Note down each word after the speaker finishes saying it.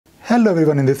Hello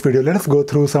everyone, in this video let us go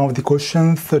through some of the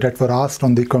questions that were asked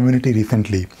on the community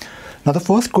recently. Now the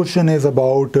first question is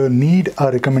about need a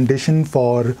recommendation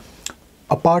for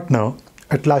a partner,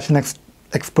 Atlassian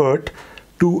expert,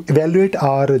 to evaluate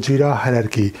our Jira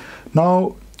hierarchy.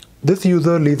 Now this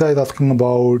user Lisa is asking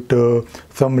about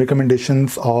some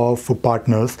recommendations of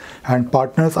partners, and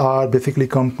partners are basically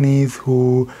companies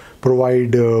who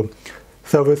provide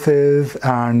services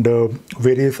and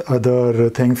various other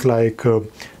things like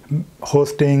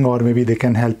hosting, or maybe they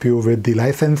can help you with the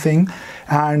licensing.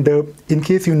 And in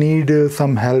case you need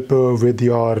some help with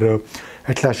your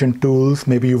Atlassian tools,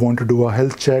 maybe you want to do a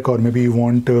health check, or maybe you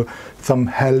want some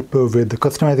help with the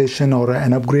customization or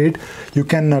an upgrade, you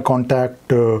can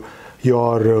contact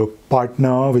your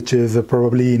partner, which is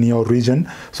probably in your region.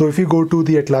 So if you go to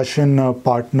the Atlassian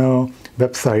partner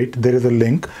website, there is a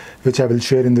link which I will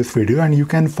share in this video, and you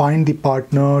can find the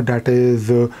partner that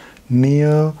is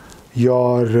near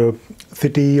your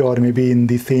city, or maybe in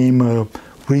the same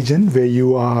region where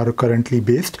you are currently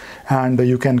based, and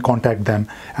you can contact them.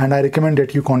 And I recommend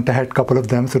that you contact a couple of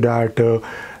them so that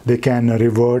they can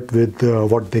revert with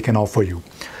what they can offer you.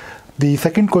 The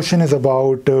second question is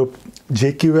about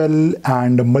JQL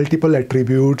and multiple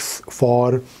attributes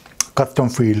for custom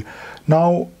field.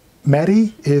 Now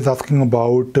Mary is asking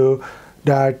about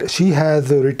that she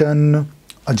has written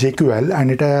a JQL, and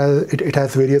it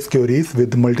has various queries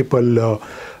with multiple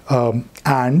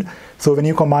and so when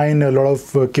you combine a lot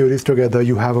of queries together,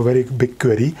 you have a very big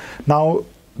query. Now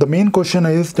the main question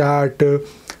is that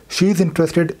she is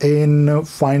interested in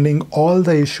finding all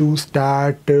the issues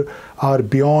that are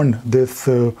beyond this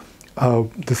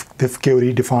this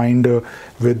query defined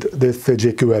with this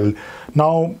JQL.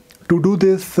 Now to do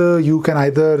this, you can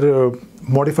either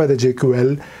modify the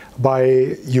JQL by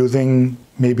using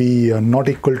maybe not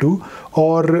equal to,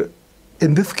 or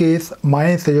in this case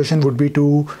my suggestion would be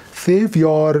to save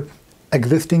your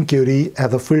existing query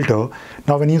as a filter.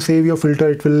 Now when you save your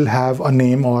filter, it will have a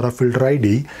name or a filter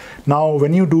ID. Now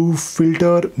when you do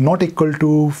filter not equal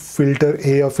to filter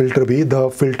A or filter B, the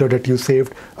filter that you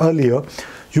saved earlier,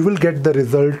 you will get the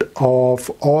result of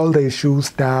all the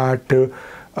issues that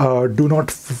do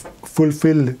not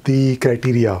fulfill the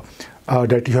criteria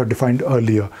that you have defined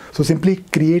earlier. So simply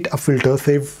create a filter,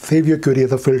 save your query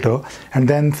as a filter, and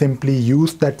then simply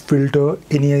use that filter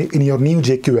in your new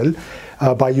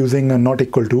JQL by using a not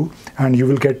equal to, and you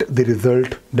will get the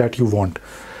result that you want.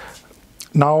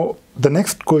 Now the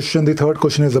next question, the third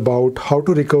question, is about how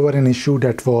to recover an issue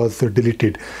that was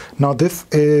deleted. Now this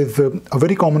is a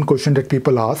very common question that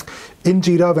people ask. In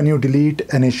Jira, when you delete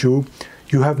an issue,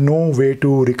 you have no way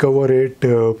to recover it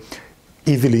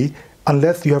easily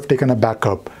unless you have taken a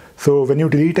backup. So when you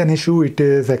delete an issue, it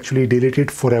is actually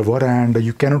deleted forever and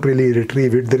you cannot really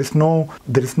retrieve it. There is no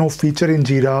feature in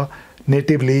Jira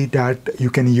natively that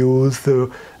you can use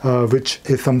which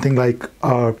is something like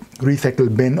a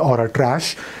recycle bin or a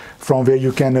trash, from where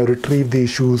you can retrieve the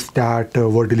issues that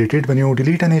were deleted. When you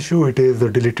delete an issue, it is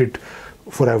deleted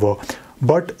forever.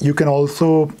 But you can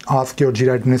also ask your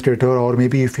Jira administrator, or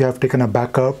maybe if you have taken a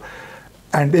backup,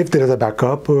 and if there is a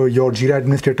backup, your Jira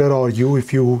administrator or you,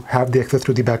 if you have the access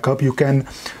to the backup, you can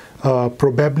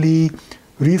probably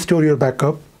restore your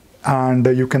backup, and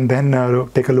you can then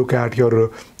take a look at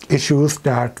your issues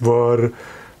that were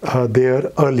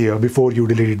there earlier before you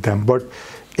deleted them. But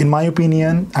in my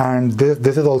opinion, and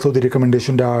this is also the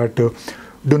recommendation, that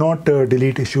do not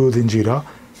delete issues in Jira.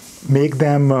 Make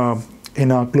them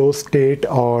in a closed state,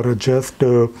 or just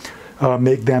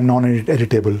make them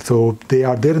non-editable. So they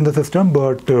are there in the system,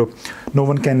 but no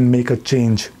one can make a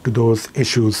change to those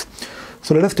issues.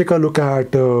 So let us take a look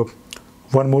at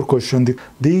one more question.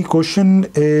 The question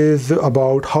is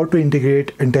about how to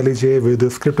integrate IntelliJ with the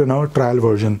ScriptRunner trial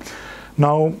version.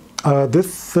 Now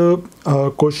this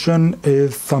question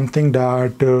is something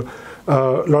that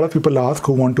a lot of people ask,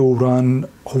 who want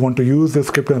to use the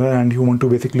ScriptRunner and who want to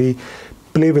basically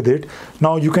play with it.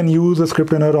 Now you can use a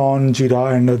ScriptRunner on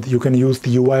Jira, and you can use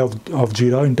the UI of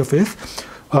Jira interface,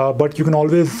 but you can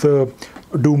always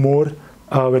do more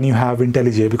when you have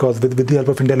IntelliJ, because with the help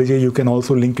of IntelliJ you can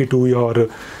also link it to your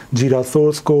Jira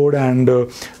source code, and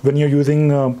when you're using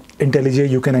IntelliJ,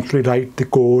 you can actually write the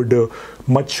code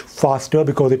much faster,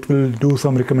 because it will do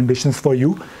some recommendations for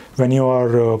you when you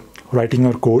are writing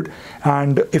your code.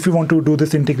 And if you want to do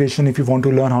this integration, if you want to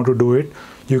learn how to do it,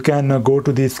 you can go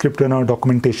to the ScriptRunner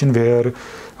documentation, where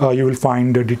you will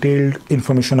find detailed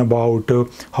information about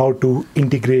how to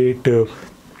integrate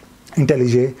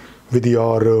IntelliJ with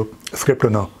your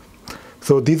ScriptRunner.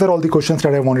 So these are all the questions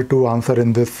that I wanted to answer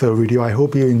in this video. I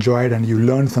hope you enjoyed and you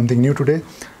learned something new today.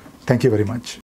 Thank you very much.